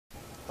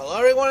Hello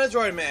everyone, it's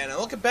Roidman, and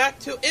welcome back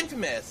to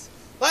inFAMOUS.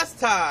 Last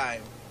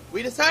time,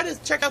 we decided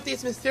to check out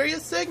these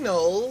mysterious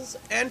signals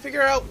and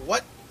figure out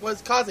what was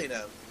causing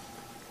them.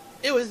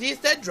 It was these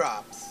dead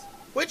drops,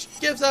 which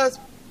gives us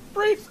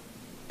brief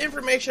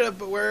information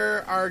about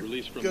where our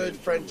good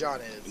friend John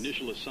is.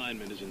 Initial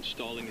assignment is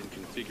installing and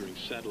configuring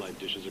satellite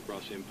dishes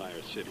across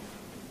Empire City.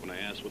 When I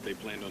asked what they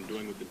planned on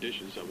doing with the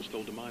dishes, I was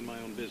told to mind my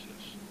own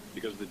business.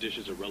 Because the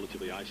dishes are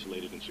relatively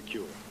isolated and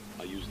secure,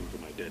 I use them for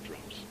my dead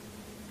drops.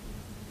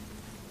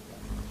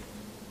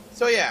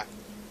 So yeah,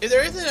 if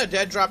there isn't a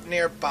dead drop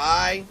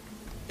nearby,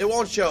 it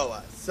won't show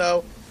us.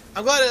 So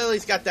I'm glad I at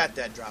least got that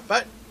dead drop.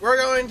 But we're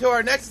going to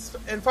our next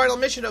and final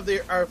mission of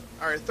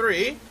our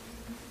three.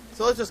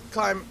 So let's just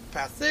climb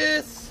past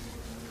this,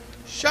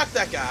 shock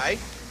that guy,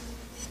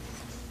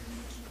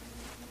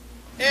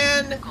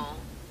 and... Cole,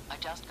 I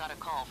just got a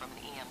call from an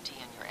EMT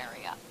in your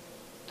area.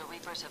 The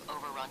Reapers have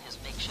overrun his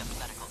makeshift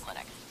medical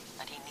clinic,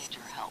 and he needs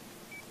your help.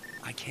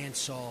 I can't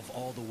solve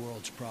all the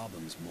world's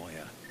problems,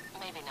 Moya.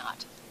 Maybe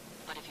not.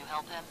 But if you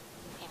help him,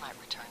 he might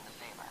return the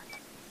favor.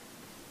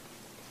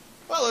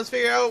 Well, let's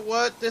figure out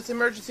what this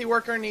emergency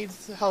worker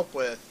needs help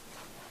with.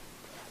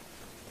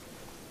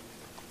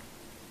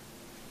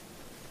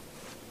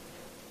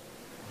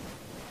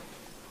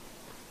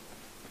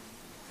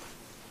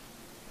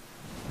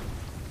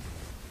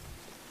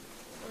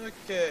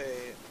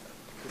 Okay.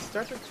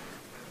 Start to...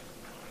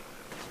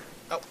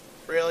 Oh,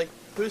 really?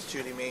 Who's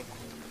shooting me?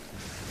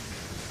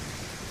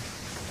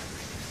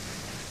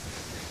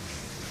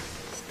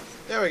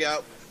 There we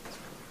go.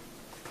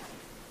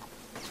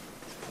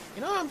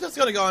 You know, I'm just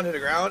gonna go onto the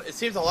ground. It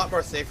seems a lot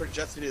more safer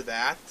just to do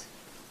that.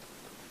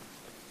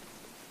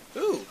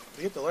 Ooh,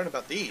 we get to learn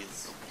about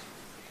these.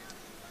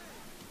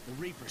 The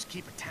Reapers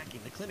keep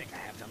attacking the clinic I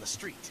have down the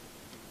street.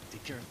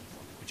 Take care of them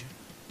for me, would you?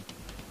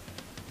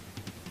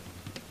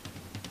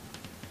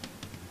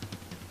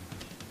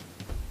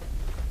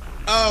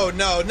 Oh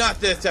no, not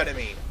this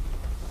enemy.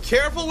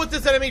 Careful with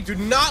this enemy. Do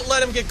not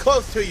let him get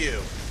close to you.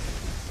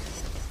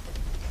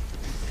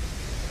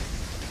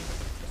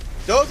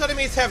 Those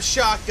enemies have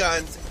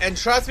shotguns, and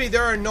trust me,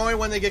 they're annoying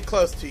when they get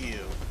close to you.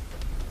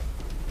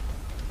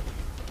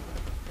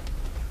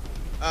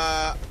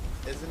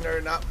 Isn't there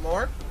not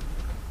more?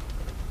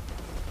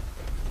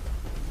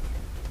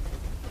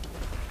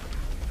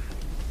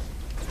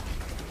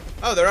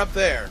 Oh, they're up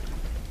there.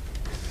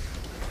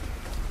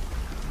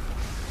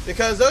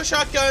 Because those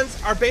shotguns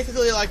are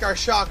basically like our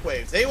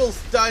shockwaves. They will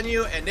stun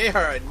you, and they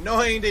are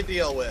annoying to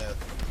deal with.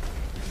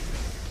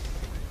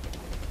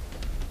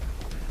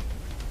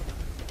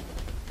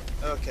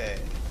 Okay.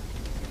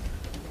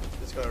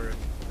 Let's go.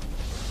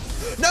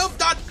 Nope,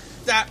 not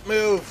that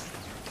move.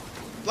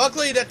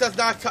 Luckily, that does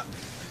not cut.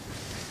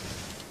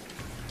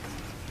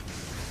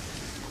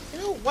 You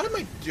know, what am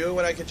I doing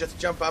when I could just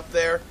jump up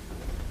there?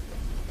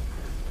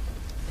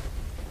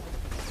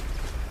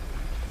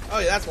 Oh,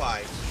 yeah, that's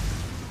why.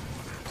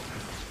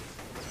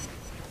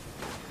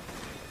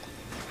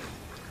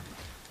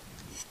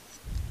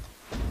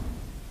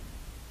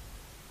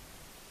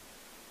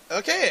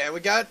 Okay, and we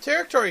got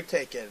territory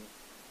taken.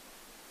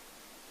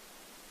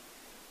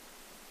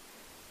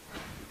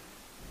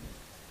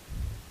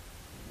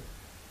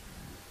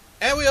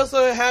 And we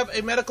also have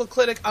a medical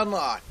clinic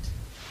unlocked.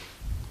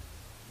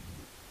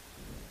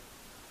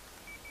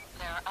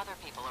 There are other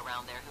people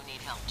around there who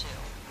need help too.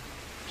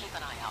 Keep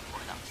an eye out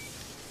for them.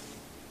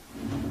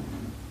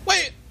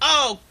 Wait!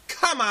 Oh,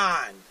 come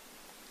on!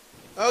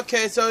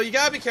 Okay, so you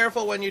gotta be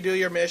careful when you do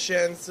your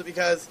missions,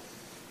 because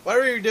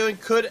whatever you're doing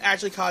could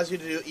actually cause you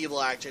to do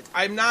evil actions.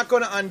 I'm not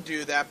going to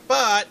undo that,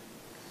 but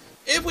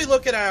if we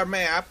look at our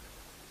map,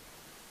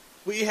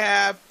 we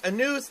have a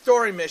new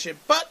story mission,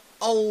 but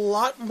a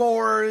lot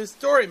more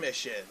story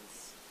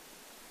missions.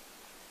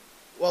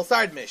 Well,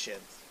 side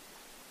missions.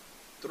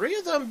 3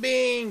 of them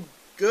being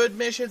good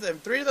missions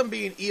and 3 of them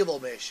being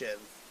evil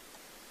missions.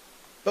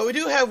 But we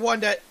do have one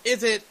that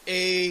isn't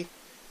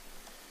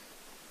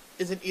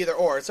either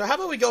or. So how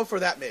about we go for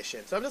that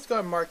mission? So I'm just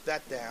going to mark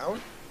that down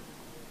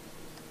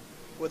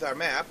with our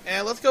map,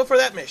 and let's go for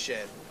that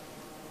mission.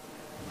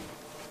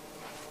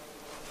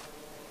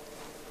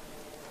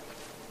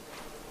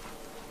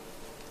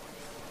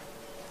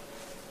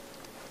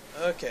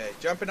 Okay,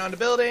 jumping on the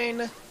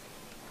building.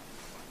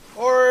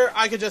 Or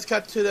I could just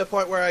cut to the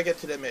point where I get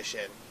to the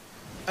mission.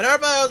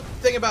 Another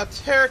thing about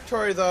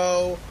territory,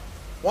 though,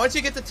 once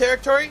you get to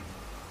territory,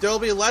 there will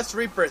be less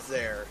Reapers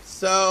there.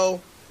 So,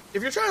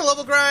 if you're trying to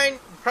level grind,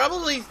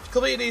 probably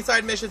completing these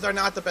side missions are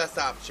not the best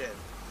option.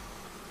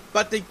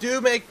 But they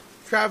do make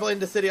traveling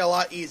the city a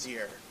lot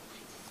easier.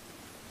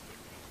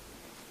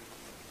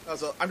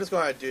 Also, I'm just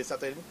going to do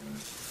something.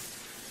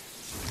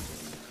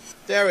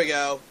 There we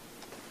go.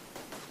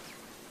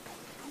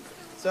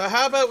 So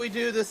how about we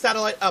do the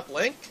satellite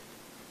uplink?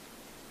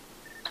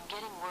 I'm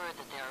getting word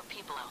that there are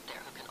people out there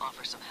who can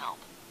offer some help,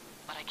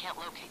 but I can't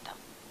locate them.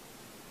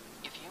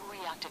 If you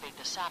reactivate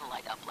the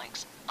satellite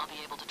uplinks, I'll be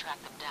able to track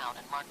them down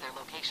and mark their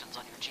locations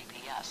on your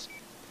GPS.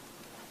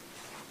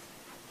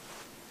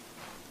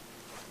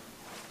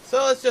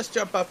 So let's just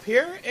jump up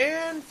here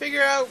and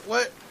figure out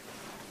what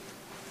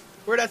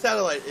where that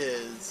satellite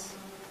is.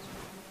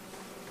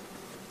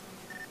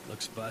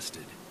 Looks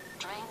busted.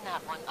 Drain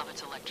that one of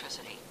its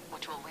electricity,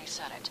 which will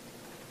reset it.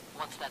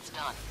 Once that's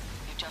done,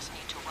 you just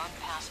need to run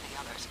past the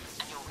others,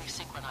 and you'll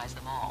resynchronize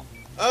them all.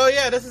 Oh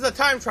yeah, this is a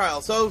time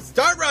trial, so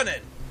start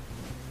running!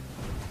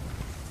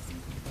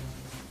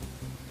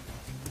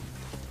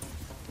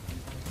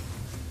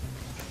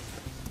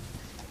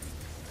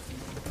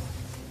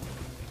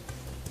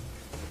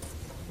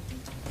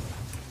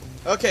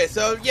 Okay,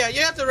 so yeah, you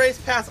have to race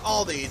past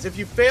all these. If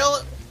you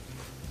fail,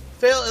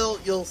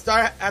 you'll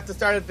have to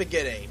start at the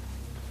beginning.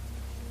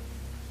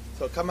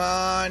 So come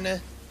on.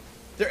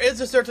 There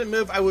is a certain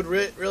move I would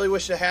really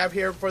wish to have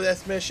here for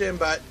this mission,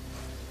 but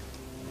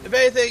if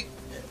anything,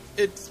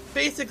 it's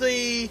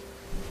basically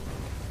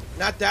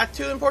not that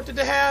too important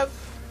to have.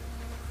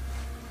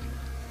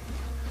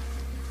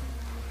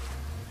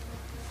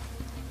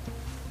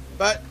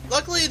 But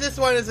luckily, this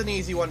one is an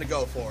easy one to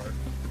go for.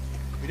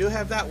 We do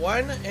have that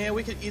one, and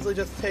we could easily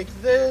just take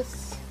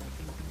this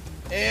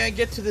and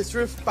get to this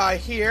roof by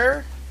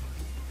here.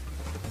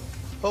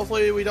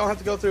 Hopefully we don't have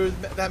to go through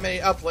that many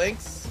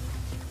uplinks.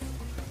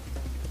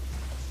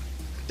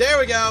 There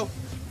we go.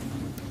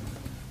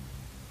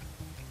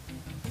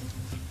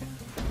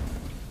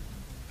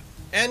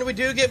 And we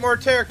do get more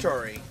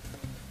territory.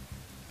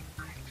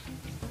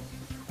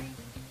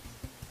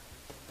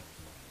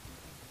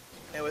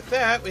 And with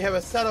that, we have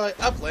a satellite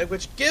uplink,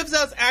 which gives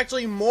us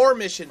actually more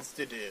missions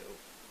to do.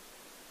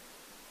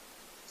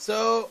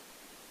 So,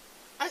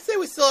 I say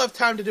we still have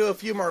time to do a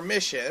few more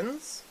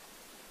missions.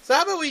 So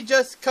how about we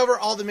just cover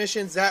all the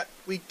missions that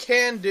we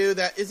can do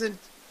that isn't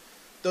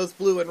those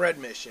blue and red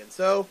missions.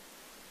 So,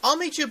 I'll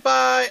meet you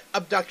by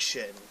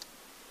abduction.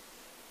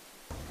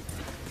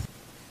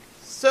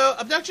 So,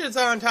 abduction is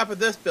on top of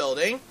this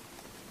building.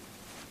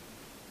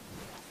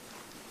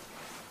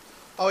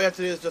 All we have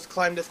to do is just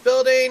climb this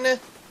building. And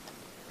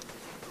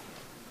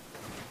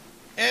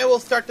we'll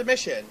start the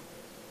mission.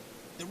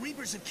 The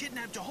Reapers have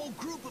kidnapped a whole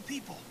group of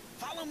people.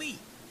 Follow me.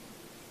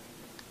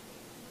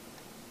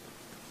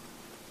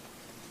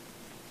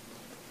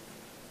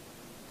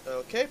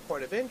 Okay,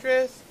 point of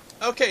interest.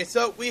 Okay,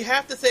 so we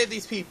have to save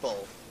these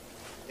people.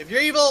 If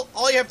you're evil,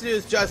 all you have to do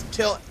is just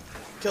kill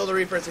the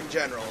Reapers in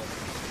general.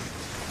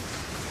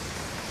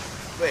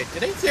 Wait,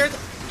 did they seriously?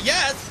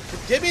 Yes!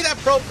 Give me that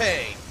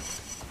propane!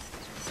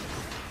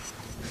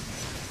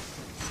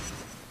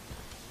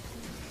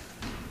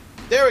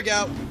 There we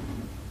go.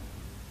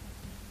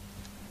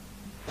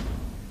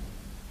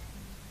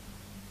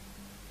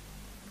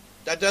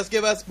 That does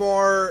give us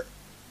more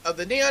of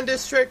the Neon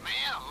District. Man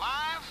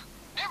alive?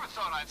 Never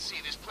thought I'd see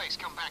this place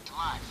come back to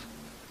life.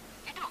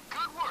 You're doing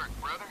good work,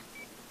 brother.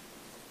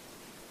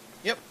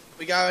 Yep,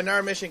 we got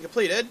another mission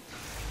completed.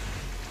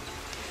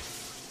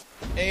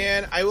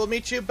 And I will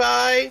meet you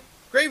by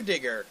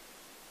Gravedigger.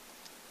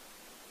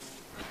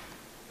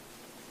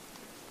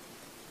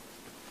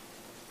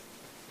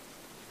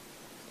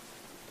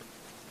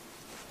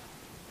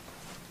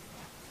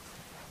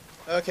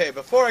 Okay,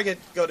 before I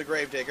go to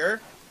Gravedigger,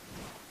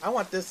 I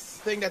want this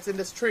thing that's in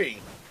this tree.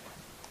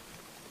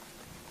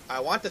 I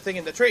want the thing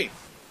in the tree.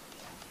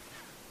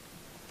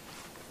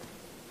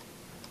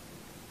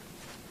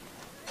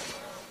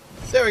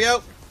 There we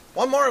go.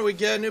 One more and we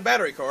get a new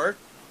battery core.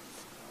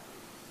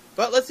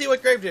 But let's see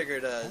what Gravedigger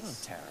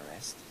does. Hello,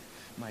 terrorist.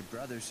 My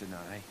brothers and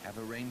I have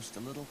arranged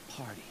a little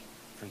party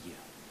for you.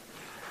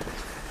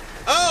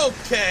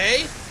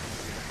 Okay.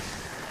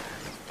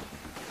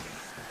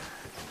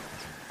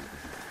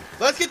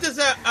 Let's get this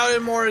out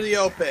in more of the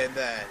open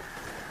then.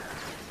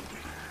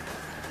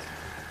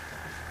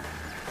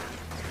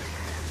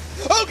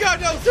 Oh god,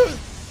 no!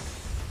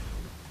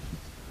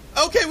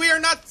 Okay, we are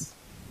not...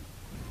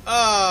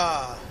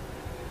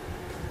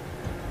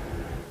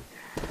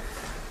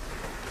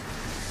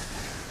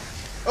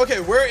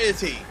 Okay, where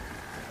is he?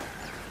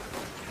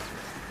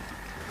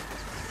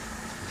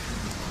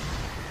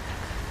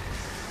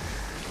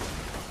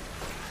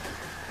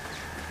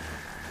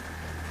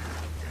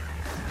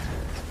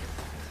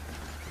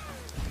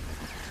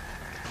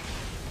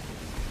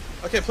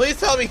 Okay, please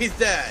tell me he's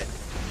dead.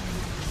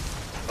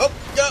 Oh,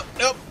 nope,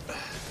 nope.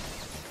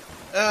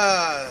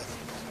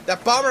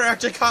 That bomber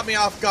actually caught me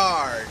off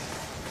guard.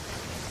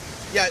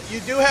 Yeah, you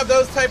do have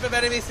those type of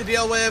enemies to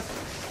deal with.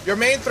 Your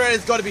main threat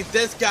is going to be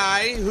this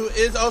guy, who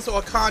is also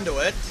a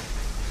conduit.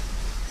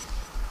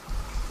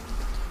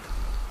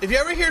 If you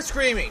ever hear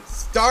screaming,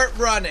 start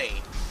running.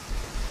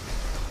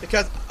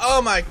 Because,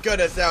 oh my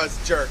goodness, that was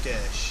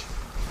jerkish.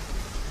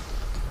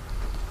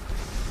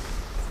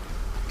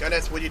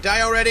 Goodness, will you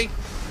die already?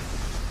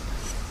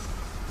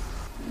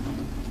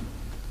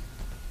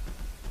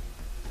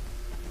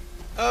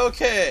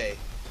 Okay.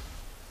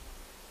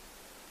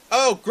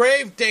 Oh,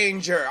 Grave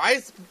Danger.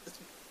 I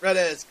read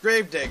it as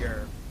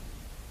Gravedigger.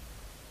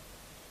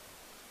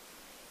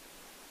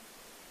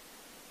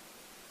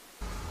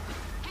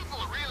 People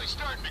are really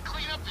starting to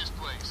clean up this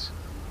place.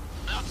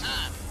 About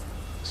time.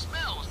 The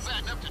smell was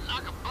bad enough to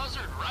knock a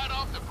buzzard right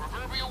off the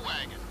proverbial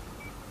wagon.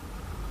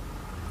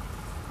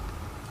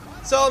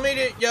 So I'll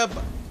meet you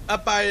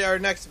up by our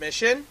next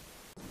mission.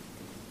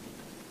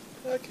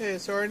 Okay,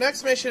 so our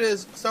next mission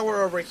is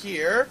somewhere over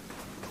here.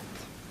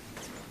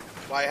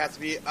 Why it has to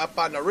be up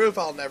on the roof,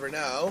 I'll never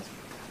know.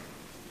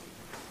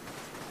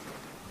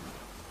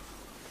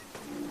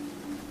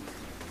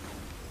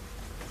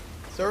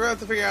 So we're going to have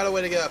to figure out a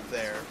way to get up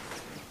there.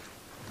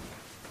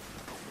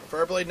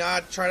 Preferably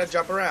not trying to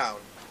jump around.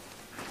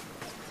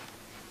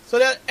 So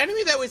that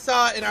enemy that we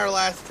saw in our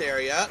last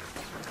area...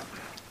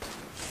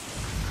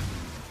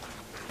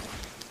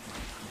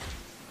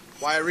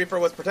 Why a Reaper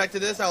was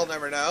protected this, I'll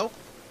never know.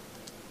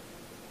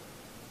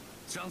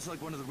 Sounds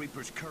like one of the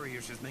Reaper's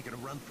couriers is making a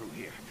run through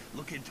here.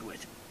 Look into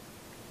it.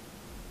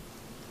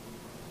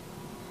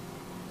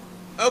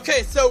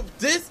 Okay, so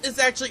this is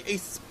actually a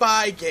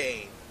spy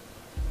game.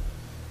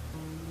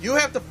 You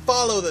have to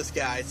follow this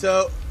guy,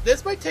 so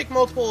this might take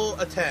multiple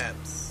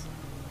attempts.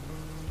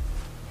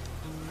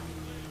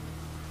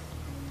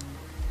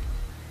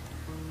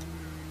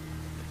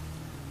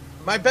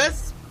 My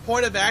best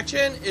point of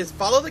action is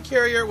follow the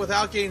carrier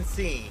without getting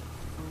seen.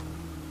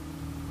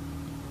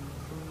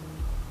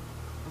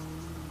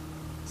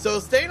 So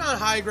staying on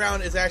high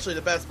ground is actually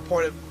the best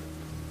point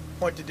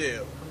to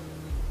do.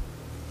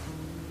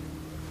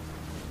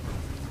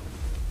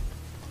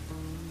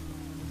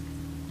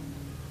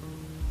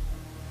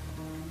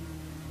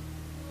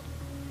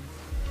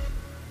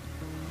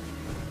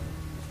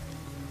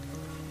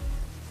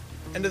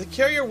 And the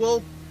carrier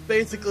will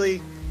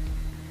basically...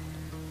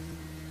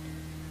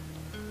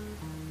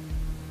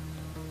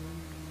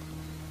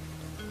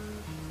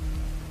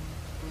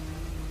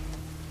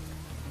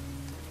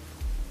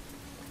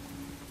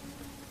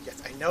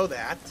 Yes, I know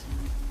that.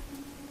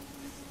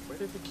 Where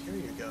did the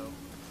carrier go?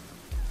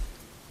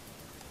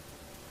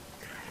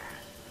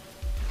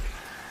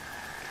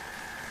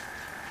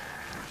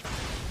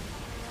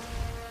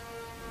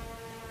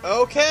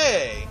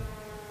 Okay.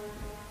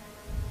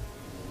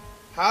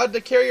 How'd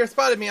the carrier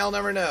spotted me, I'll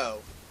never know.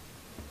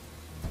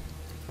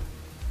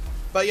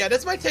 But yeah,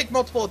 this might take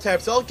multiple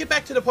attempts, so I'll get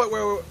back to the point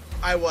where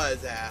I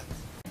was at.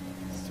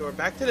 So we're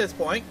back to this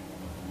point.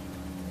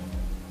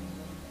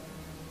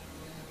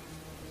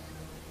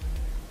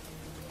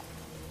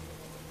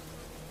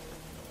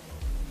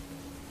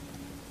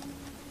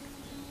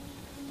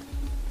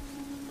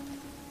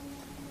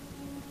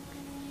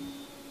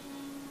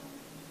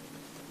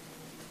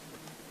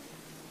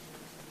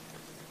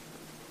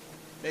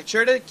 Make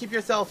sure to keep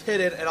yourself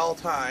hidden at all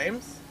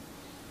times.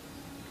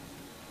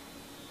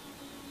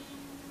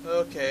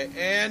 Okay,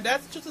 and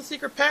that's just a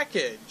secret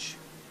package.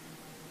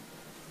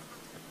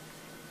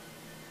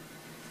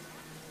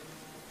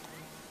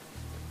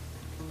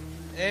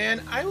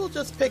 And I will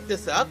just pick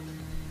this up.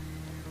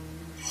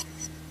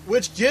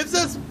 Which gives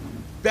us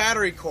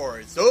battery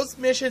cores. Those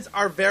missions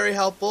are very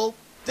helpful.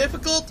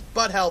 Difficult,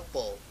 but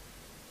helpful.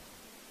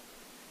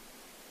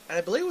 And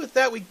I believe with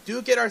that we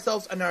do get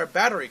ourselves another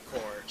battery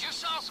core. Just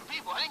saw some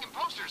people hanging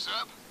posters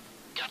up.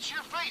 Got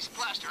your face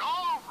plastered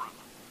all over them.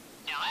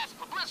 Now that's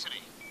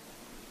publicity.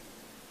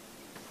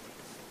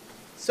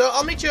 So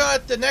I'll meet you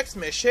at the next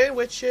mission,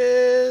 which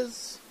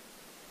is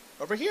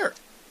over here.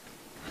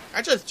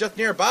 Actually, it's just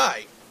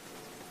nearby.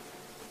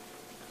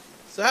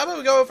 So how about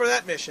we go for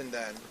that mission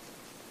then?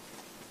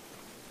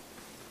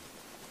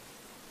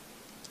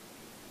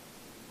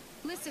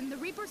 Listen, the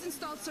Reapers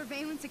installed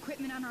surveillance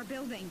equipment on our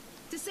building.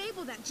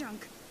 Disable that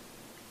junk.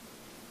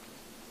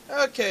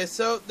 Okay,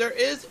 so there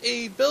is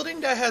a building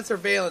that has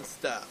surveillance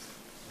stuff.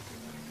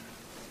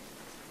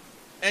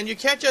 And you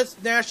can't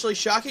just naturally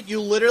shock it,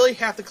 you literally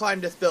have to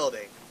climb this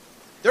building.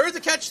 There is a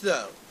catch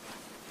though.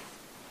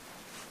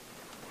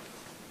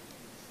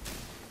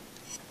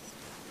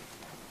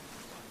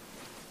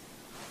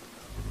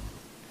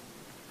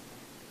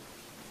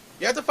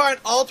 You have to find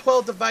all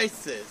 12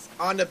 devices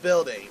on the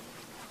building.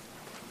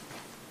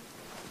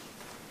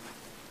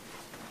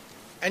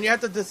 And you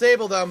have to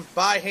disable them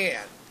by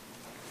hand.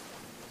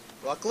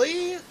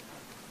 Luckily...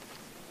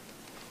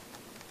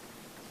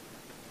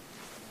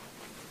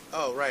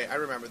 Oh, right, I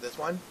remember this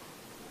one.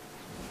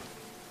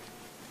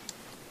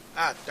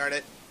 Ah, darn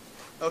it.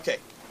 Okay.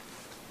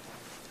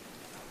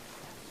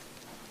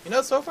 You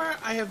know, so far,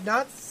 I have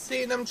not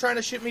seen them trying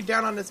to shoot me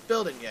down on this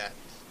building yet.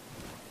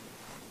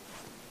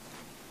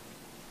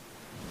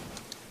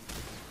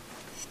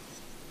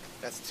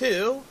 That's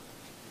two.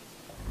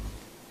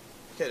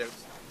 Okay,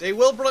 they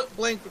will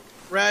blink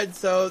red,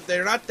 so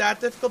they're not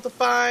that difficult to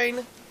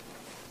find.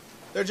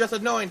 They're just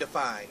annoying to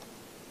find.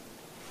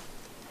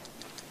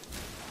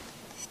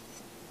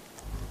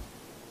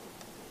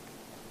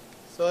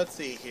 So let's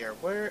see here.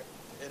 Where...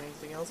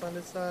 Anything else on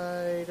this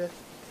side?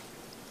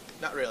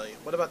 Not really.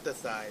 What about this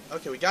side?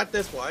 Okay, we got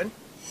this one.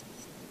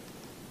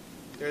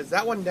 There's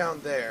that one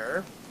down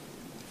there.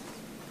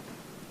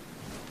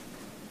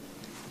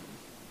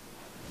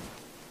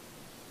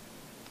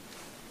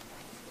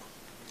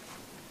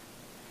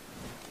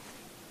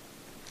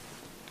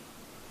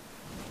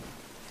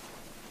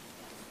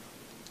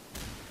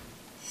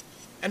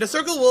 And the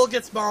circle will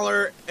get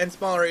smaller and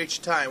smaller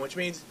each time, which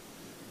means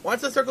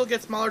once the circle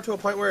gets smaller to a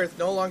point where it's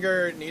no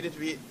longer needed to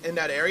be in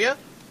that area,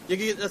 you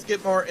can just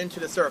get more into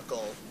the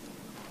circle.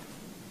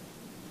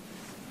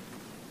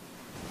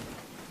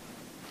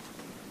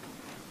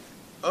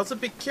 Also,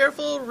 be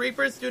careful.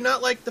 Reapers do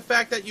not like the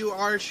fact that you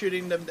are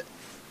shooting them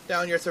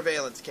down your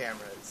surveillance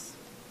cameras.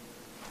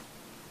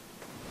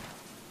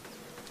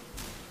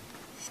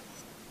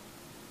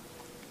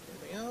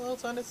 Anything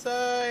else on this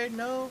side?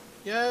 No?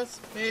 Yes?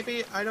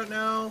 Maybe? I don't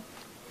know.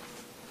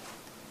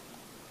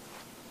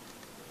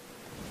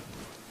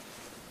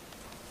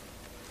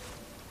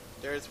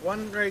 There's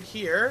one right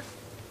here.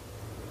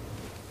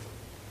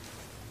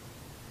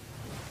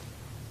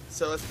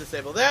 So let's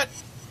disable that.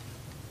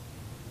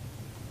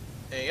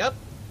 Any up,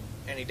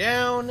 any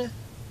down.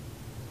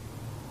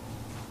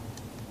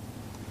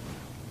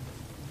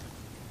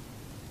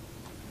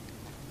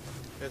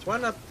 There's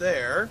one up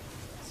there.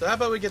 So how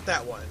about we get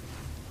that one?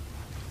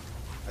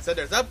 I said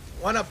there's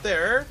one up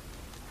there.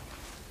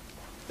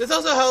 This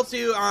also helps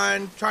you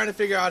on trying to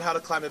figure out how to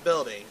climb a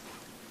building.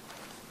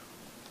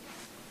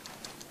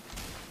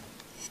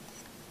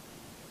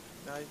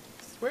 Now, I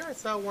swear I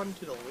saw one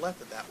to the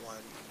left of that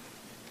one.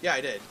 Yeah,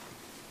 I did.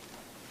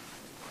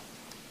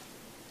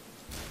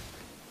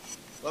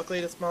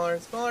 Luckily, the smaller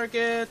and smaller it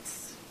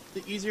gets,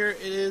 the easier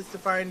it is to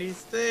find these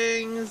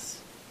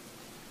things.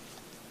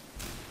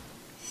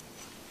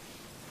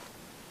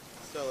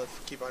 So let's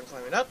keep on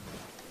climbing up.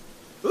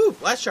 Ooh,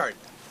 blast shard.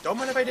 Don't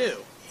mind if I do.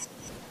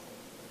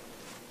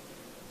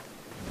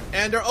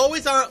 And they're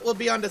always will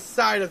be on the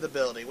side of the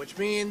building, which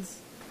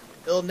means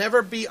it'll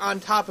never be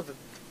on top of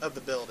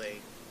the building.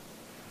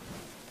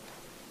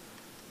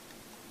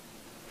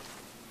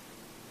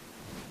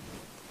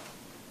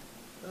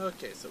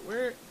 Okay, so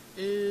where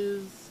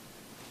is...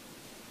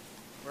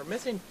 We're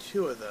missing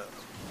two of them.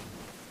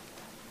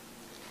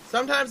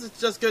 Sometimes it's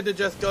just good to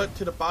just go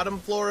to the bottom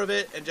floor of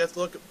it and just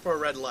look for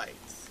red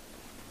lights.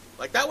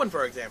 Like that one,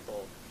 for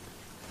example.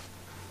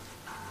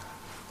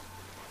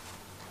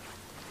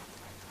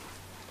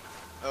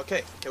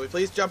 Okay, can we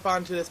please jump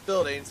onto this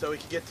building so we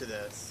can get to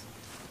this?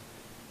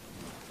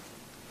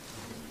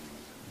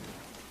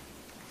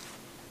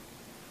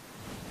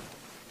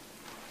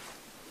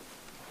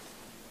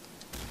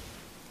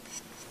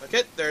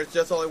 Okay, there's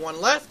just only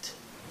one left.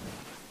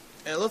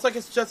 And it looks like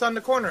it's just on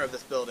the corner of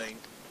this building.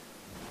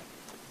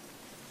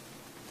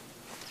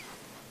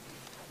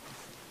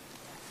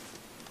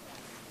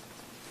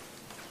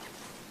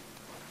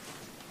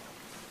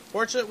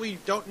 Fortunately, we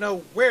don't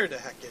know where the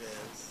heck it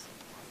is.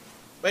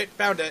 Wait,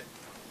 found it.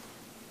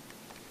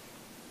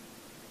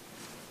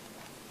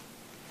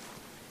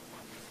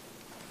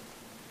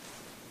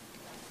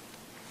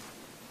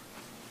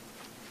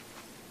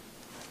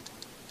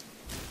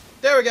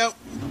 There we go.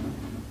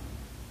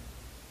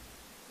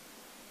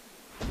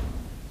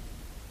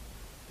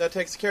 That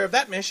takes care of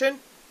that mission.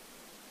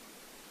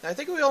 I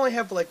think we only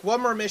have like one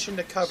more mission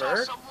to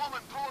cover. Saw some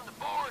woman pulling the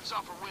boards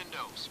off her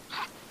windows.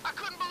 I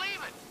couldn't believe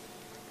it.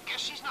 Guess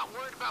she's not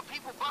worried about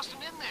people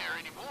busting in there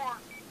anymore.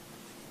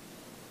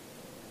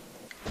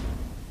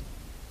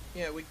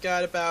 Yeah, we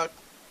got about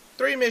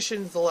 3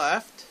 missions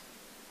left.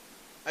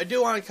 I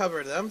do want to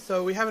cover them.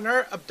 So we have an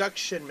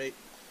abduction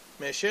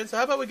mission. So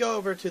how about we go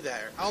over to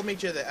there? I'll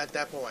meet you at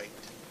that point.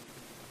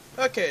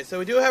 Okay, so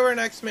we do have our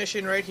next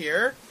mission right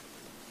here.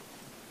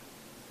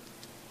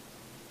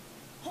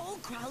 Whole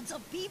crowds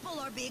of people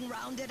are being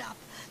rounded up.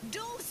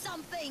 Do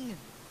something!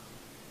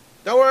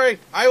 Don't worry,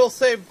 I will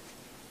save...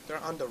 They're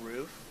on the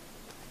roof.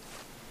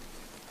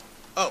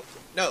 Oh,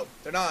 no,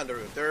 they're not on the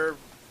roof. They're...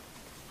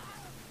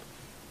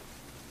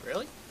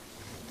 Really?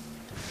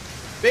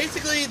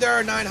 Basically, there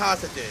are 9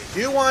 hostages.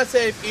 You want to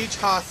save each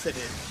hostage.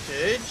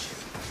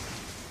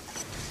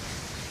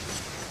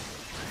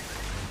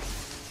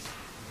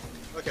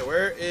 Okay,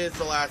 where is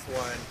the last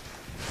one?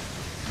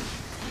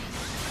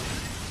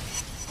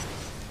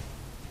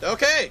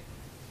 Okay.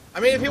 I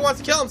mean, if he wants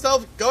to kill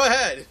himself, go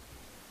ahead.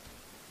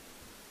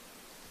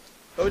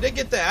 But we did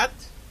get that.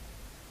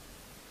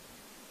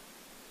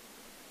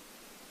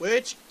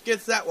 Which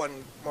gets that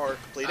one more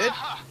completed.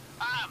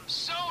 I'm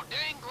so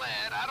dang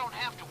glad I don't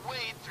have to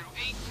wade through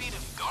 8 feet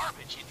of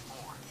garbage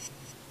anymore.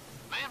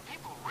 Man,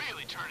 people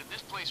really turning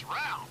this place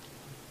around.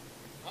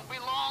 Won't be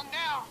long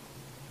now.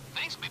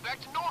 Things will be back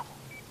to normal.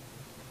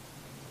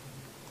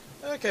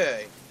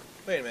 Okay.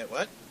 Wait a minute,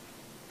 what?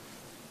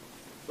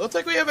 Looks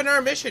like we have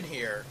another mission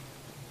here.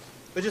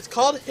 Which is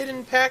called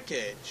Hidden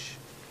Package.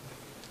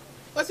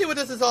 Let's see what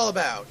this is all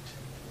about.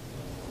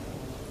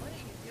 What are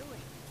you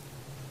doing?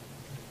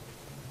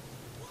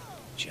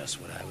 Just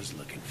what I was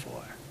looking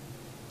for.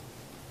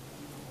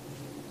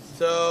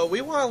 So,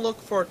 we want to look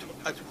for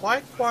a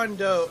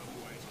Taekwondo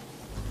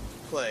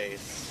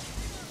place.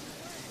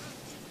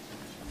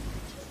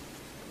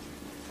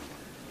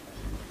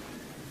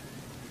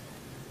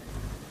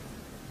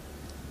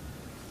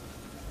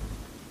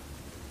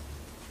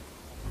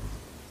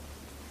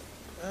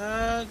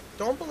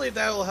 Don't believe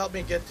that will help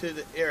me get to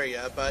the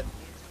area, but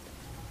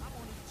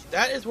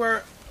that is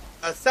where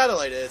a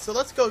satellite is, so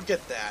let's go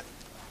get that.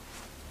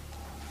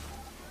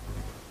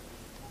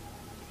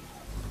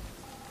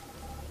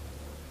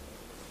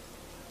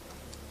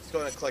 Just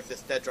going to collect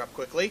this dead drop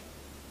quickly.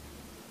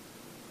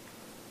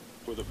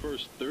 For the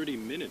first 30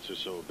 minutes or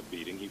so of the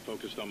beating, he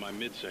focused on my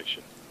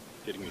midsection,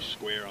 hitting me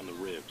square on the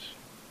ribs.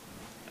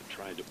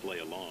 tried to play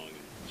along,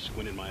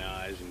 squinted my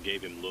eyes and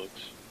gave him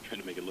looks,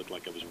 trying to make it look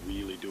like I was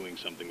really doing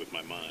something with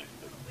my mind,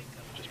 but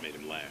just made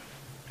him laugh.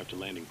 After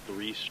landing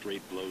 3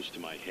 straight blows to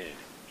my head,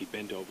 he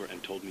bent over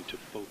and told me to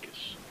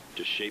focus,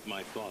 to shape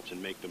my thoughts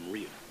and make them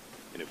real.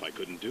 And if I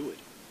couldn't do it,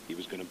 he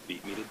was going to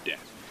beat me to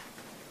death.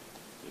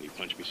 And he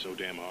punched me so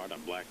damn hard, I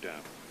blacked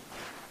out.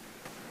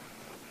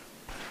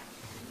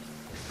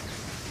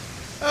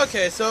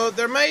 Okay, so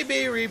there may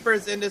be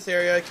Reapers in this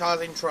area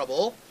causing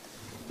trouble,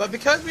 but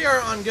because we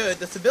are on good,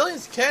 the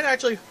civilians can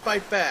actually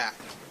fight back.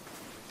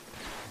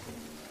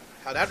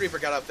 How that Reaper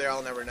got up there,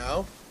 I'll never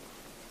know.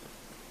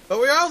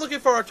 But we are looking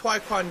for a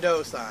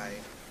Taekwondo sign.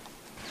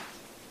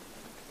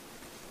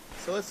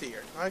 So let's see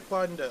here.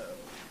 Taekwondo.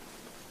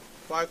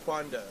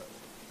 Taekwondo.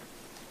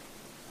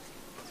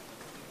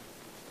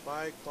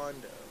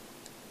 Taekwondo.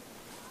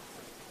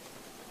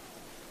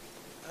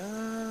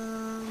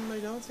 I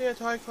don't see a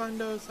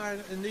Taekwondo sign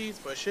in these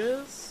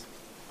bushes.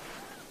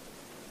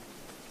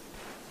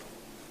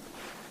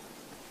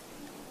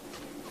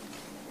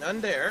 None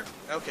there.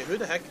 Okay, who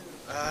the heck?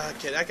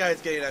 Okay, that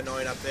guy's getting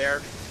annoying up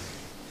there.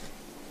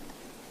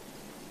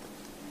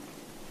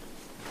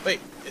 Wait,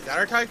 is that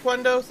our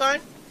Taekwondo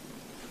sign?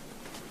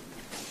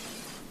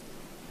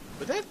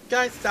 Would that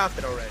guy stop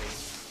it already?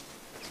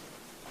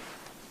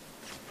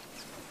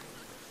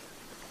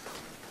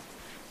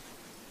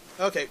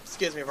 Okay,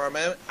 excuse me for a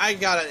minute. I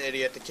got an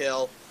idiot to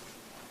kill.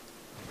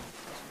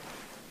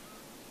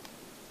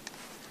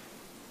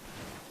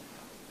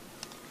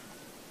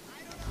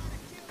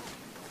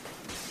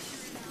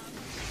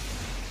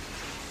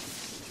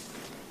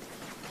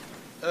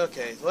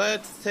 Okay,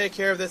 let's take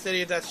care of this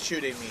idiot that's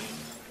shooting me.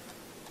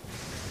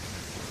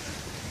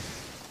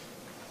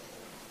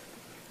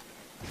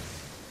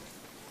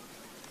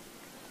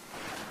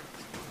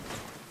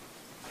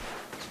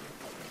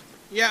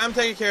 Yeah, I'm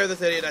taking care of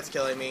this idiot that's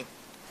killing me.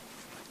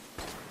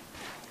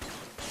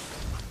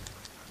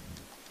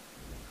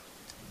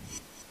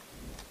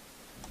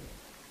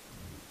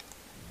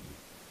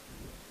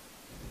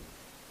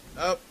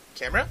 Oh,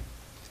 camera?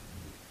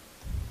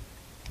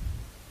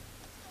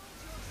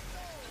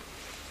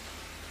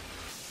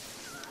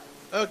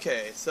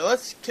 Okay, so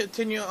let's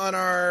continue on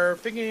our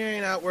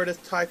figuring out where this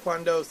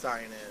Taekwondo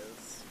sign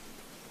is.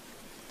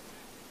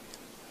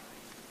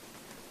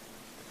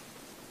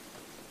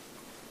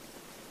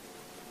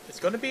 It's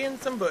going to be in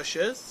some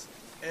bushes,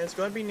 and it's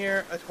going to be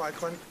near a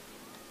Taekwondo.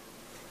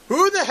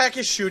 Who the heck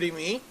is shooting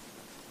me?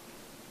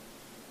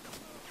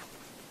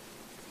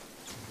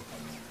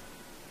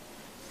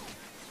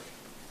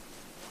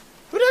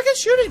 Who the heck is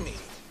shooting me?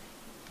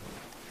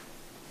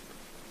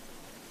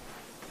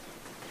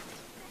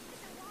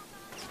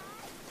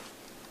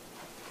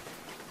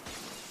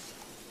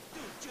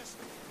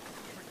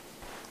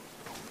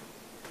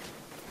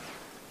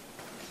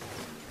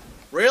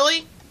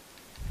 Really?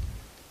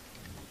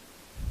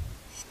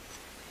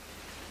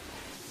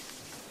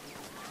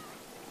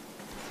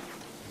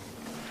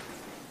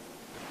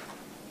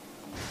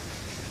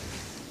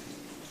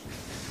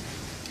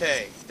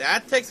 Okay,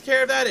 that takes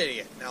care of that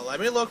idiot. Now let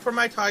me look for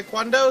my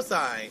Taekwondo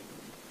sign.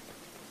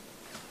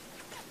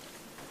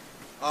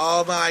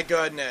 Oh my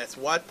goodness,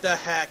 what the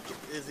heck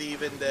is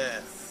even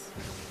this?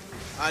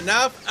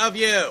 Enough of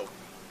you!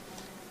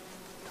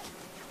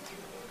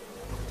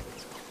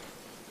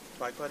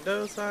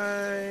 Taekwondo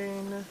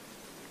sign.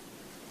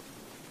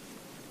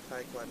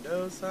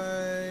 Taekwondo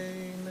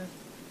sign.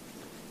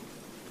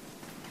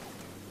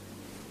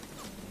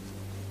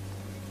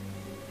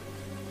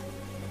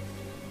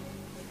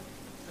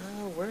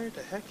 Oh, where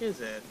the heck is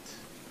it?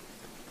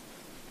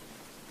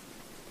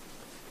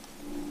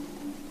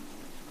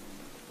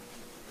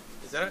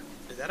 Is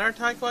that our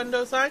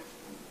Taekwondo sign?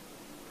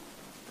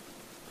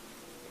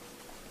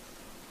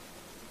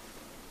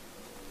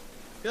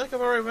 I feel like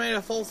I've already made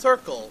a full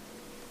circle.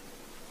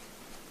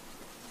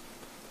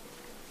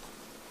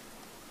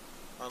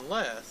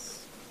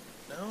 Unless...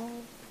 No?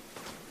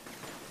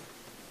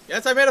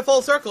 Yes, I made a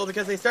full circle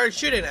because they started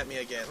shooting at me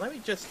again. Let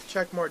me just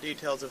check more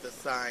details of the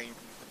sign.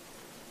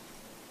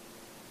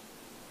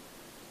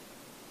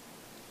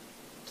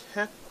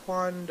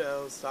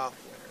 Taekwondo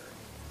software.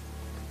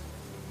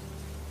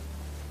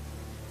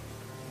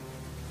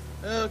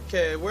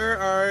 Okay, where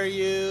are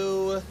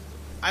you?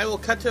 I will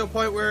cut to a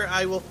point where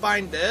I will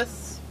find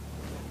this.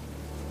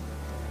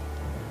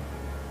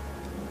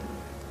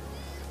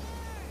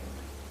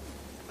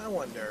 I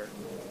wonder.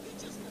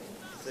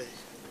 Let's see.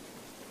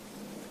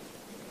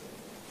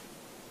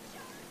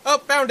 Oh,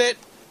 found it!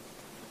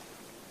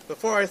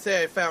 Before I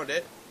say I found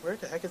it, where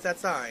the heck is that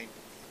sign?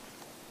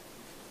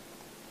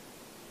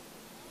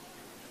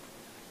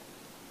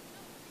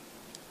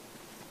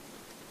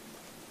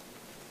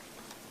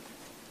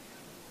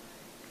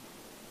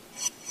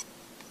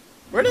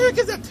 Where the heck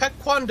is that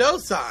Taekwondo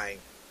sign?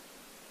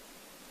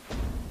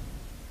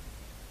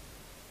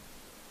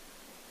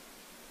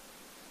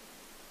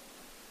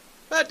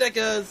 But that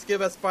does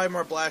give us 5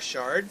 more blast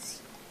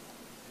shards.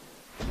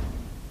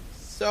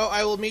 So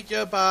I will meet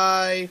you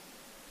by...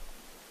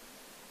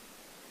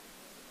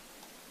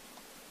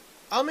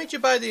 I'll meet you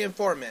by the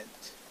informant.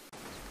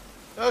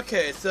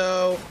 Okay,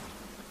 so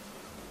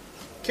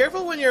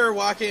careful when you're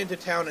walking into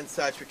town and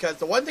such, because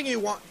the one thing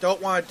you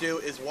don't want to do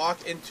is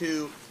walk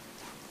into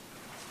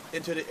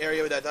the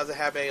area that doesn't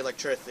have any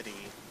electricity.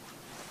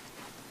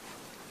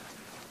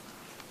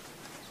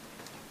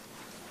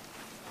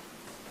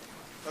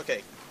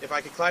 Okay, if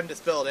I could climb this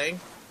building.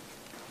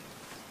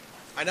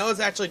 I know it's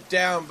actually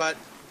down, but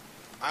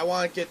I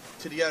want to get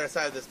to the other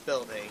side of this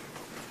building.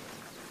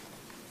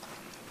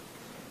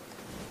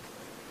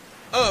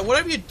 Oh, and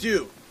whatever you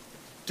do,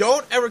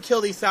 don't ever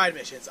kill these side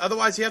missions.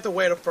 Otherwise, you have to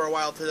wait for a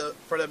while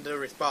for them to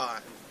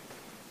respawn.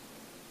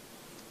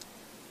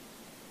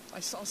 I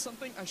saw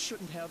something I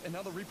shouldn't have, and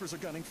now the Reapers are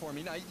gunning for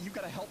me. Now, you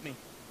gotta help me.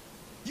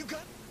 You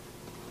got...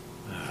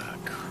 Ah,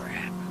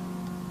 crap.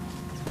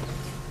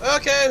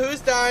 Okay,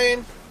 who's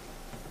dying?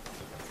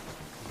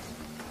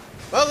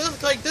 Well, it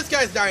looks like this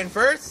guy's dying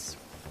first.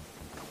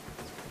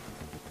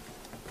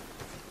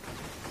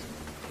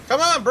 Come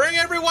on, bring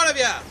every one of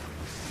you!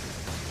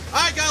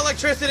 I got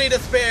electricity to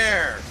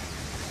spare!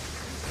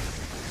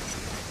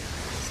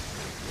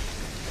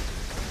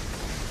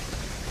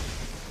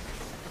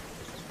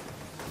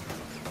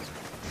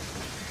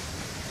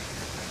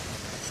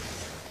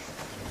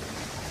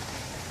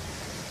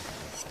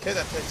 Okay,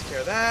 that takes care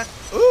of that.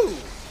 Ooh!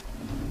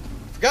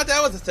 Forgot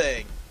that was a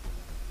thing.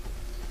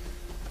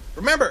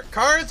 Remember,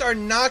 cars are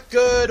not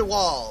good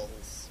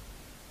walls.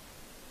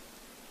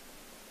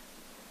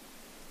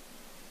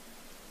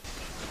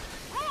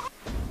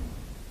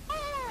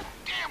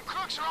 Damn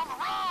crooks are on the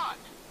run!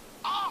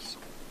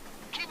 Awesome!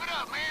 Keep it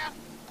up, man!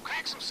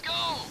 Crack some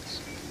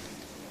skulls!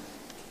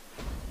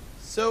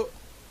 So,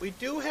 we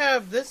do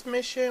have this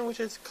mission, which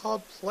is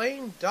called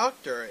Plain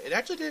Doctor. It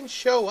actually didn't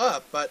show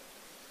up, but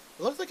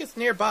it looks like it's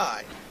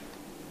nearby.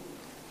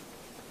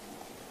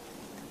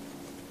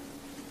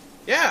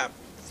 Yeah,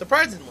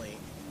 surprisingly.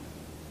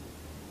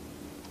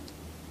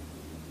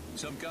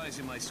 Some guys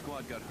in my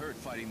squad got hurt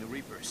fighting the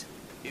Reapers.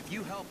 If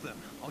you help them,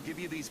 I'll give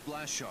you these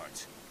blast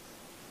shards.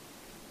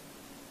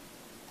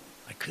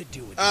 I could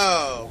do what this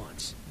guy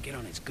wants. Get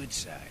on his good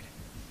side.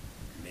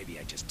 Maybe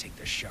I just take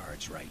the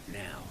shards right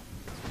now.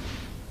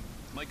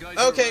 My guys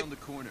are around the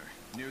corner,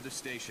 near the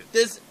station.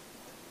 This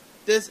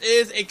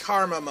is a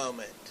karma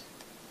moment.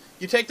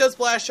 You take those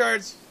blast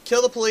shards,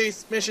 kill the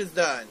police, mission's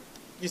done.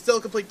 You still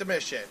complete the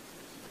mission.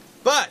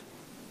 But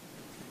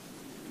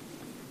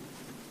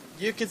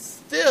you can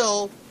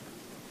still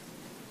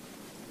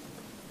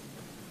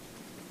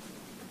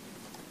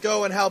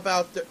go and help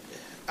out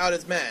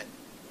his men.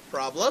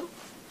 Problem?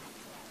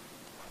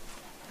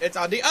 It's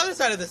on the other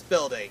side of this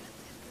building.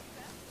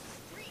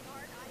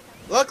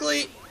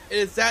 Luckily, it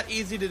is that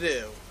easy to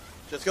do.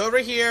 Just go over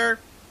here,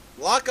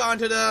 lock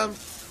onto them,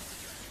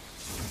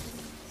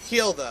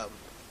 heal them.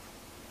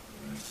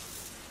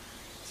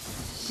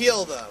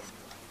 Heal them.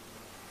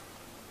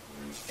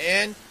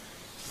 And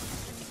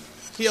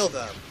heal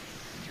them.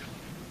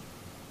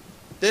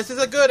 This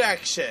is a good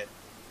action.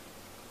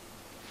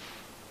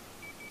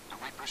 The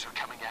Reapers are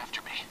coming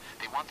after me.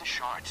 They want the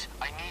shards.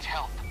 I need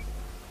help.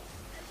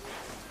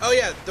 Oh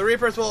yeah, the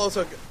Reapers will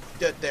also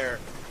get there.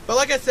 But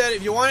like I said,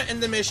 if you want to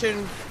end the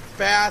mission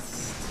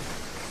fast,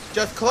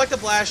 just collect the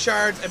blast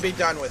shards and be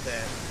done with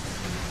it.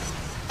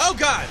 Oh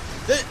god!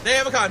 They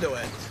have a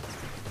conduit.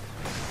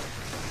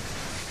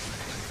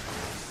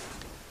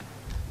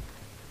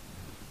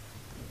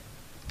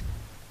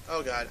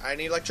 Oh god, I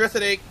need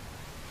electricity.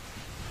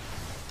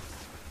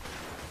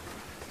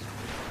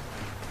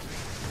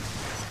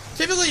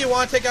 Typically you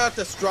want to take out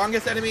the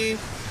strongest enemy,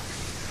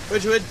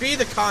 which would be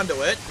the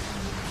conduit.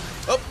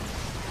 Oh.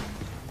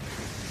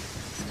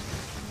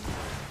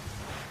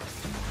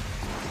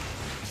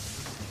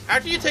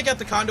 After you take out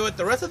the conduit,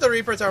 the rest of the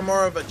Reapers are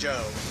more of a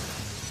joke.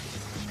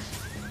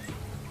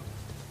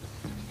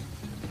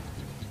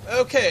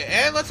 Okay,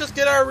 and let's just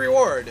get our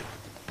reward.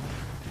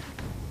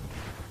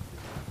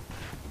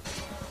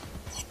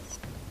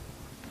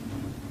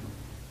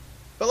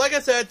 But like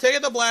I said,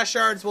 taking the blast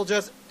shards will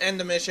just end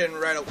the mission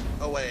right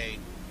away.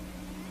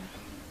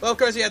 Well, of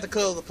course you have to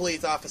kill the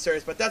police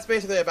officers, but that's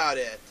basically about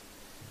it.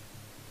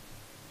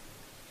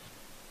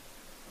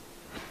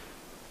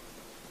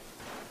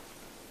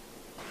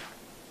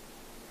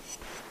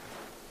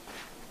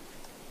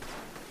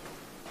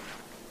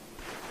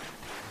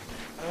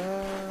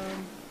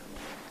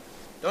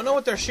 Don't know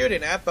what they're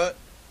shooting at, but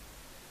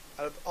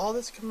out of all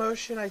this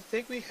commotion, I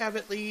think we have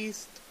at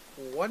least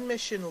one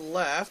mission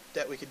left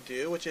that we could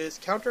do, which is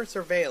counter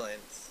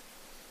surveillance.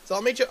 So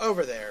I'll meet you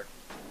over there.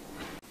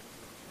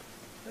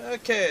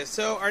 Okay,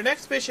 so our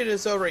next mission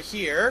is over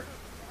here,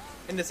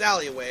 in this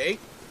alleyway.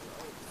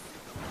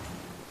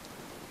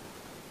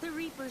 The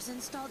Reapers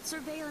installed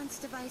surveillance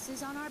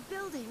devices on our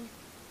building.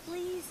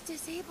 Please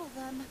disable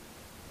them.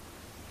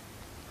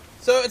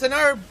 So it's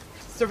another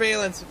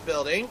surveillance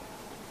building.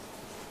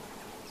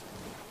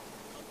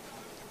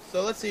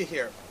 So let's see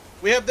here.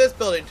 We have this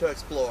building to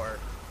explore.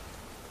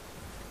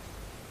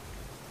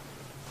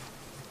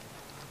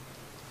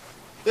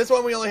 This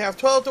one we only have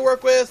 12 to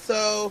work with,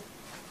 so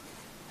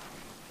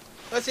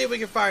let's see if we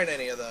can find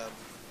any of them.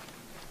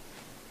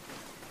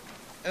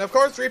 And of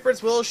course,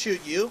 Reapers will shoot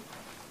you.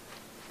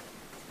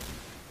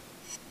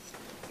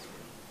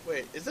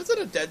 Wait, is this in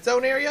a dead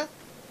zone area?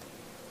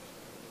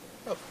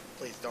 Oh,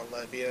 please don't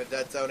let it be in a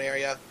dead zone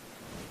area.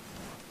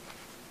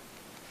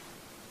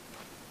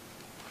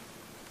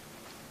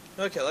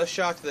 Okay, let's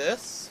shock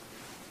this.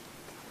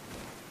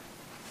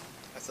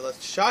 I said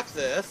let's shock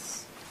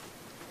this.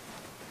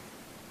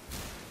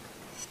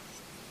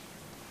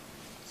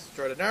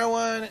 Destroyed another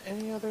one.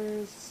 Any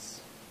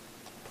others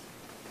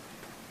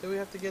that we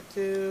have to get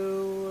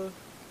to?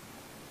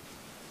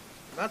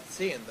 I'm not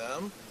seeing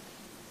them.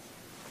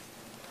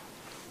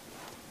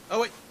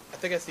 Oh wait, I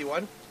think I see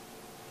one.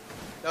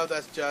 No,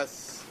 that's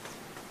just...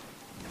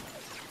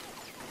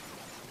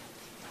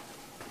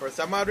 For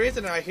some odd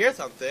reason I hear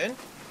something.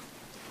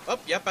 Oh,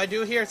 yep, I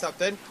do hear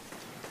something.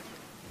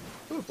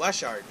 Ooh, blast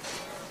shard.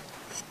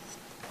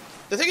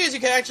 The thing is, you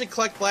can actually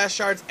collect blast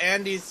shards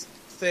and these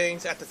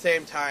things at the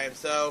same time,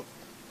 so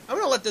I'm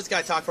gonna let this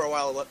guy talk for a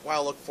while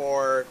look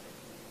for...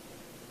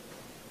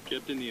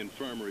 Kept in the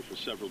infirmary for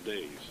several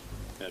days.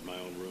 Had my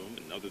own room,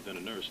 and other than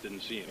a nurse,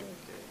 didn't see anyone.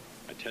 Okay.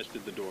 I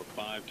tested the door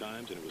 5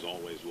 times, and it was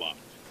always locked.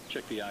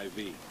 Checked the IV,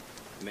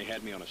 and they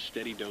had me on a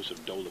steady dose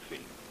of Dolafine.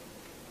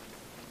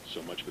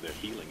 So much for their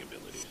healing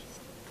abilities.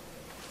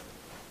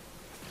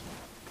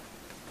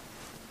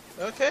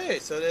 Okay,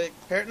 so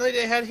apparently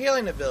they had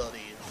healing abilities.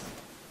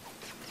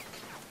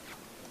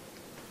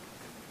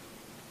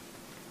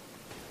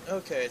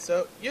 Okay,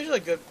 so usually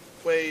a good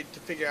way to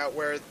figure out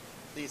where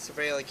these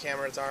surveillance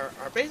cameras are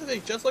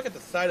basically just look at the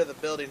side of the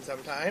building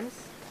sometimes.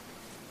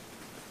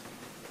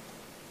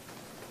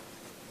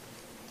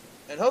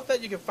 And hope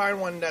that you can find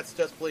one that's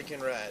just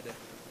blinking red.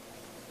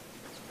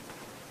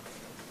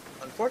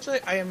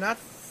 Unfortunately, I am not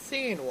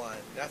seeing one.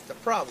 That's the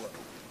problem.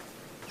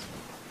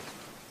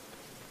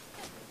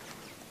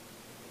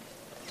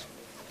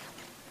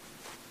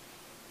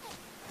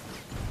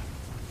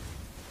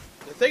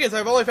 The thing is,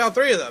 I've only found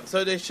 3 of them,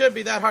 so they shouldn't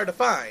be that hard to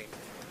find.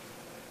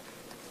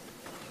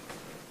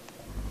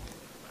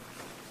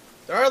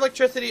 There are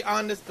electricity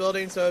on this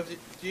building, so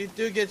if you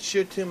do get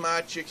shoot too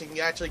much, you can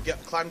actually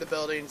climb the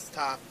building's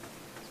top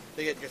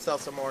to get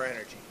yourself some more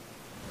energy.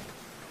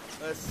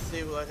 Let's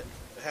see what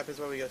happens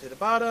when we go to the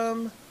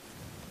bottom.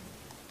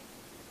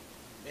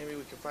 Maybe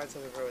we can find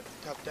something from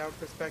a top-down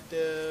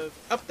perspective.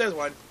 Oh, there's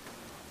one.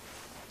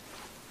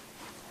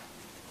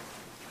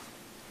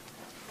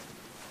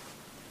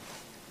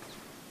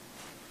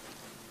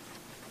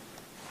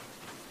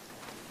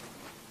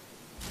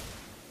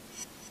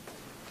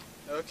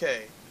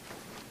 Okay.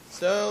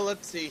 So,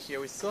 let's see here.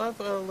 We still have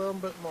a little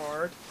bit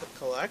more to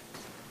collect.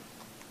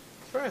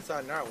 I swear I saw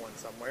another one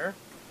somewhere.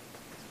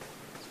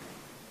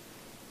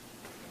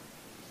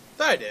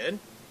 Thought I did.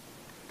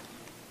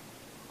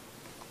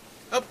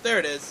 Oh, there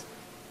it is.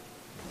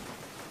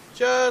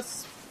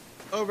 Just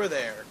over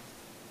there.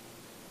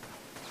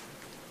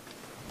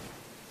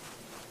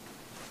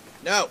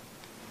 No.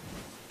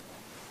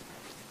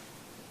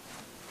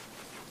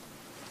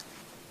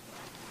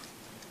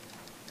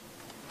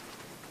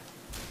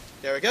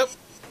 There we go.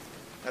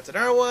 That's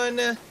another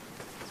one.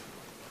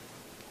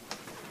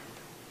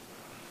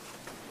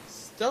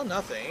 Still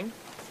nothing.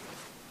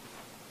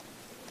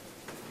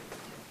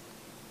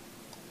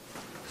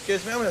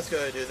 Excuse me, I'm just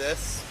going to do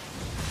this.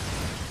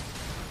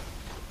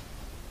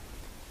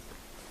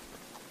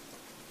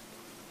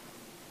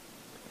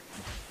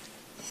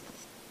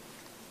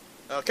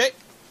 Okay.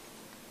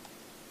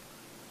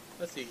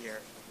 Let's see here.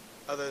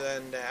 Other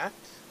than that...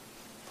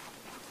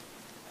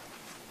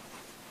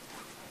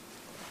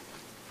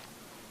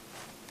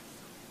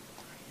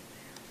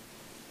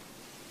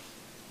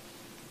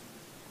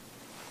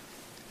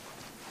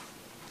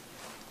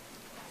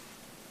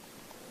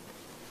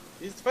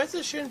 These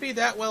devices shouldn't be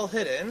that well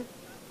hidden.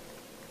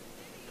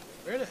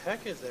 Where the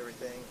heck is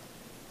everything?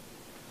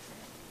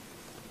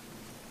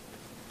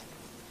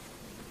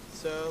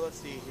 So, let's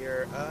see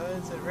here.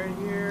 Is it right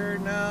here?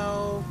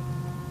 No.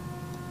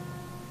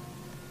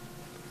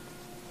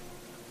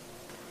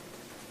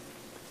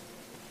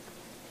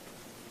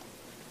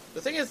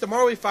 The thing is, the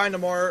more we find, the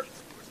more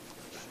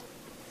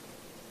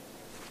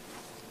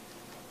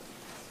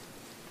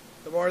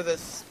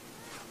this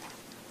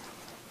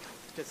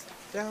gets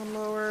down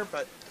lower,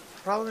 but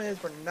the problem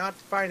is we're not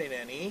finding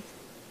any.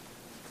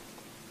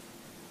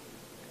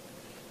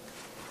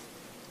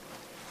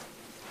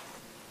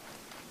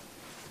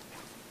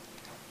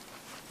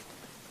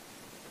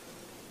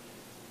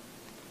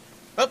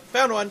 Oh,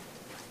 found one.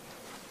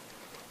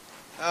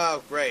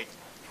 Oh, great.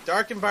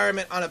 Dark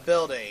environment on a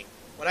building.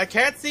 When I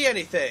can't see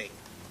anything.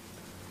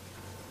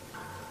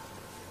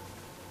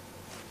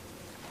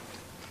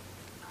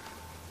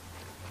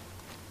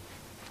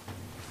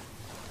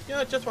 You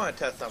know, I just want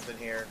to test something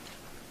here.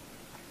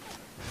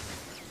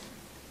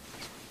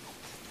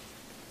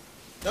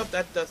 Nope,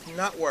 that does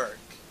not work.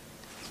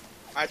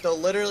 I have to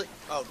literally...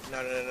 Oh,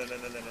 no.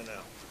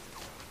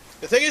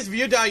 The thing is, if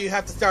you die, you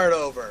have to start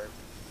over.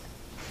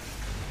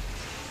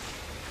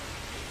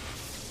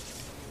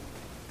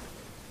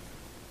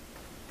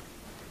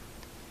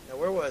 Now,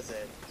 where was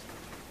it?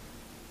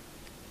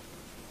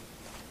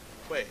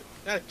 Wait,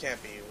 that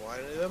can't be one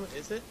of them,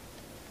 is it?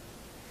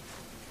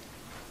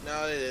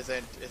 No, it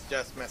isn't. It's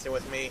just messing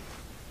with me.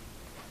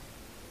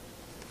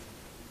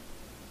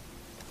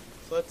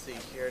 So let's see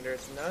here.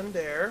 There's none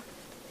there.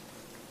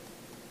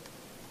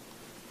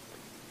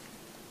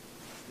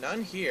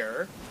 None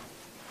here.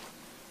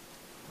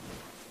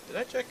 Did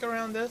I check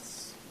around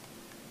this?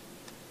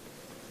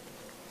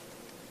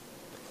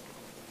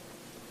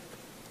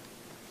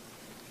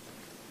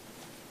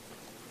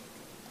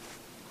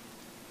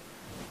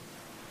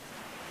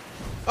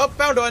 Oh,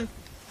 found one!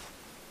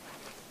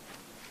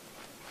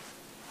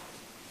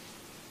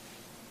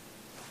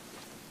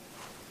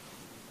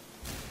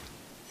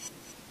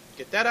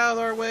 Get that out of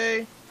our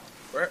way.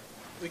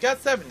 We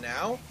got 7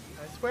 now.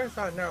 I swear I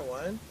found another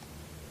one.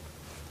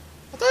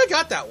 I thought I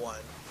got that one.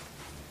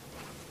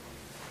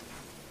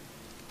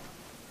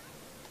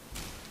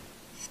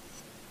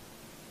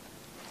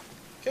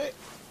 Okay,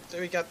 so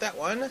we got that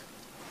one.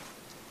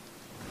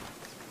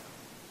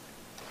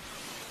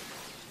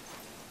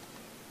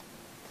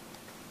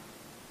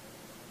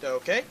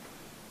 Okay.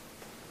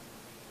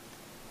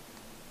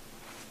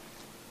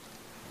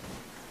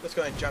 Let's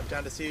go ahead and jump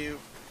down to see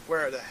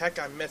where the heck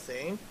I'm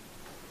missing.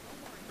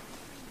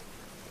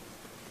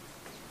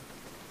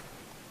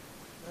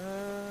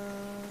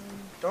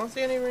 Don't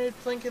see any red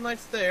blinking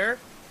lights there.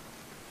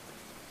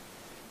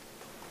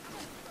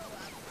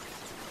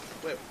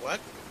 Wait, what?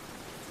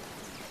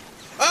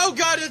 Oh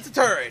god, it's a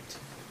turret!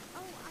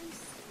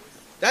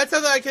 That's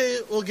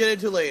something we'll get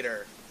into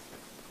later.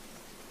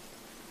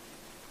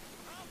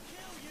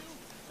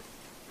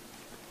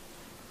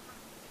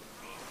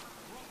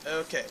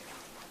 Okay.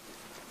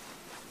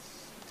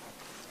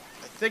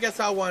 I think I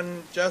saw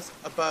one just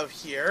above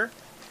here.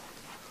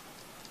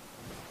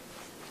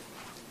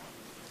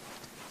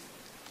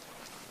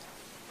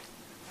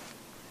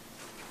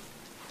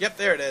 Yep,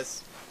 there it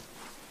is.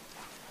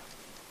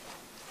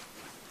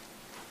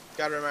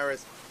 Gotta remember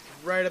it's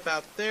right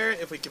about there.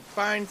 If we can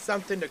find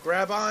something to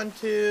grab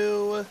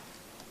onto.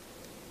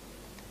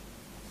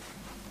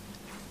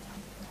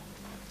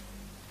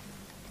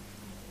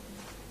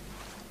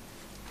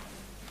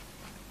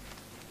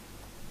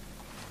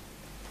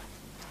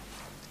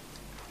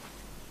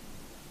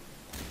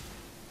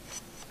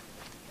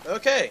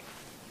 Okay.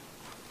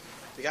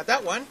 We got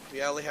that one.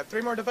 We only have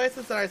 3 more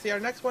devices, and I see our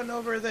next one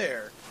over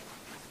there.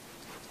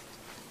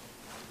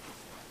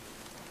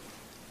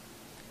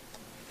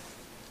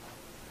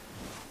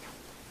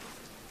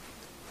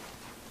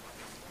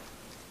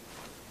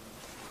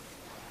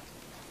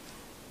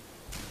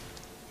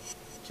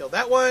 Kill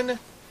that one.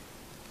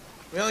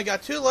 We only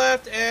got 2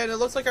 left, and it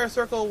looks like our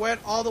circle went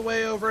all the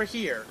way over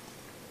here.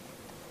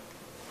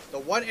 The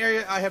one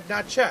area I have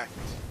not checked.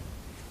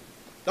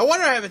 No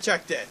wonder I haven't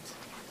checked it.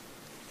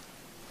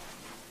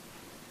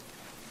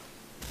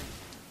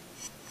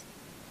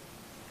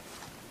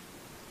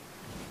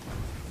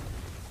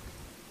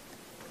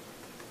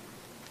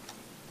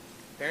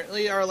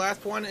 Apparently our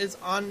last one is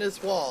on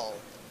this wall.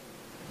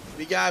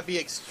 We gotta be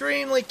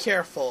extremely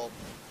careful.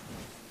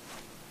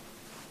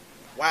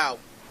 Wow,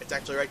 it's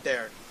actually right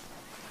there.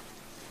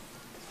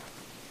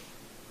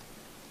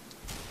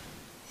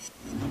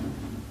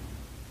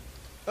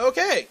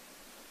 Okay.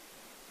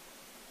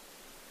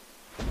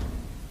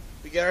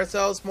 We get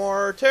ourselves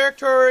more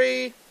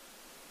territory.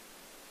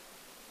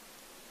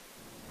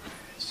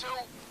 So,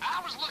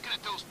 I was looking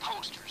at those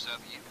posters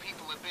of you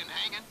people have been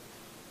hanging,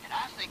 and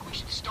I think we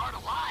should start a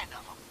line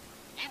of them.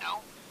 You know,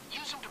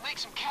 use them to make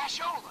some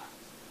cashola.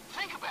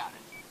 Think about it.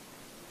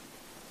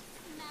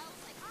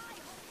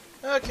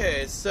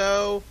 Okay,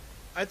 so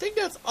I think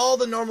that's all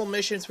the normal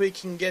missions we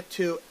can get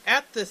to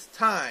at this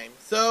time.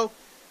 So,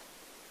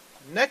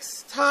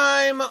 next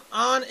time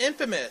on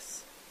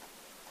inFAMOUS,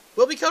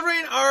 we'll be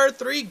covering our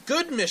 3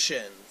 good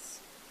missions.